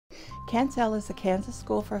KANSEL is the Kansas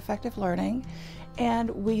School for Effective Learning, and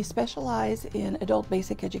we specialize in adult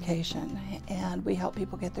basic education, and we help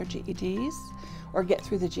people get their GEDs or get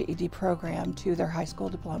through the GED program to their high school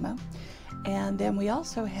diploma. And then we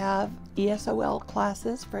also have ESOL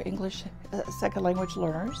classes for English second language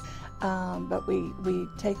learners, but we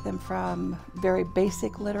take them from very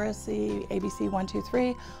basic literacy, ABC 1, 2,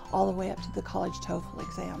 3, all the way up to the college TOEFL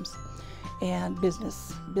exams and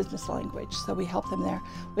business language. So we help them there.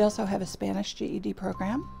 We also have a Spanish GED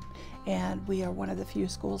program, and we are one of the few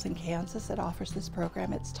schools in Kansas that offers this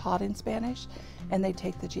program. It's taught in Spanish, and they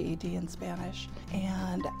take the GED in Spanish.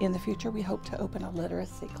 And in the future, we hope to open a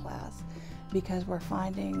literacy class, because we're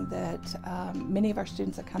finding that many of our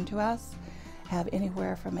students that come to us have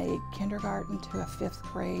anywhere from a kindergarten to a 5th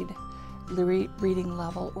grade reading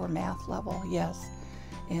level or math level, yes.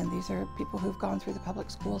 And these are people who've gone through the public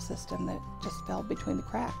school system that just fell between the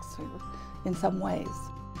cracks in some ways.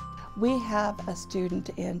 We have a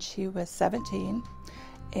student, and she was 17,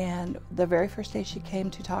 and the very first day she came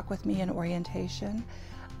to talk with me in orientation,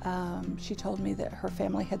 she told me that her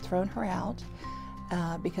family had thrown her out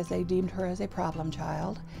because they deemed her as a problem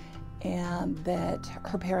child, and that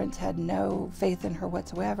her parents had no faith in her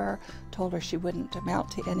whatsoever, told her she wouldn't amount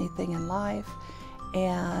to anything in life.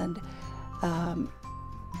 And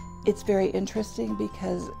it's very interesting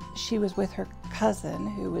because she was with her cousin,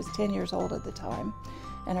 who was 10 years old at the time,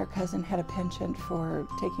 and her cousin had a penchant for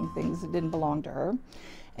taking things that didn't belong to her.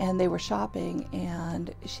 And they were shopping,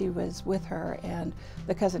 and she was with her, and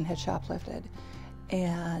the cousin had shoplifted.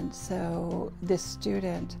 And so this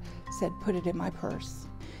student said, "Put it in my purse."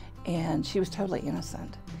 And she was totally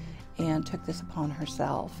innocent and took this upon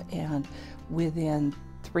herself. And within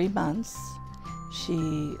 3 months,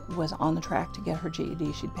 she was on the track to get her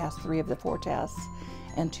GED. She'd passed 3 of the 4 tests,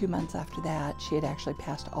 and 2 months after that, she had actually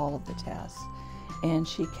passed all of the tests. And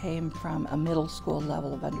she came from a middle school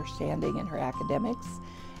level of understanding in her academics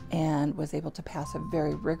and was able to pass a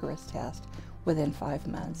very rigorous test within 5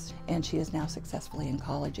 months. And she is now successfully in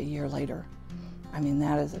college a year later. I mean,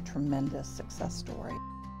 that is a tremendous success story.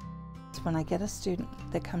 When I get a student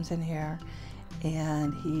that comes in here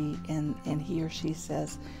and he or she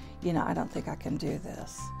says, "You know, I don't think I can do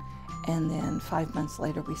this," and then 5 months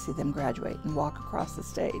later we see them graduate and walk across the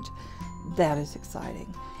stage, that is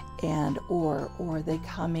exciting. And or they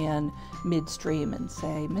come in midstream and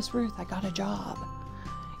say, "Miss Ruth, I got a job,"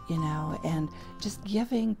 you know, and just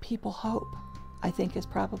giving people hope, I think, is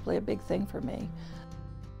probably a big thing for me.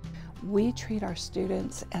 We treat our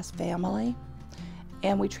students as family,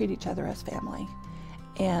 and we treat each other as family.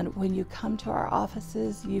 And when you come to our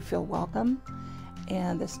offices, you feel welcome,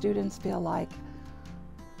 and the students feel like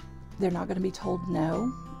they're not going to be told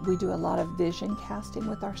no. We do a lot of vision casting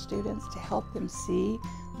with our students to help them see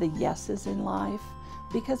the yeses in life,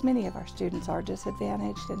 because many of our students are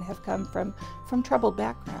disadvantaged and have come from troubled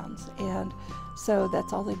backgrounds, and so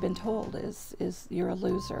that's all they've been told is you're a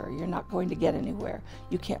loser, you're not going to get anywhere,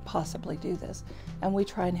 you can't possibly do this. And we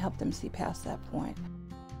try and help them see past that point.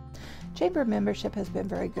 Chamber membership has been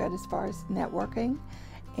very good as far as networking,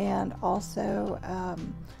 and also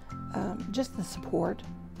just the support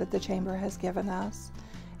that the Chamber has given us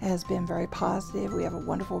has been very positive. We have a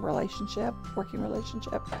wonderful relationship, working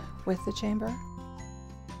relationship with the Chamber.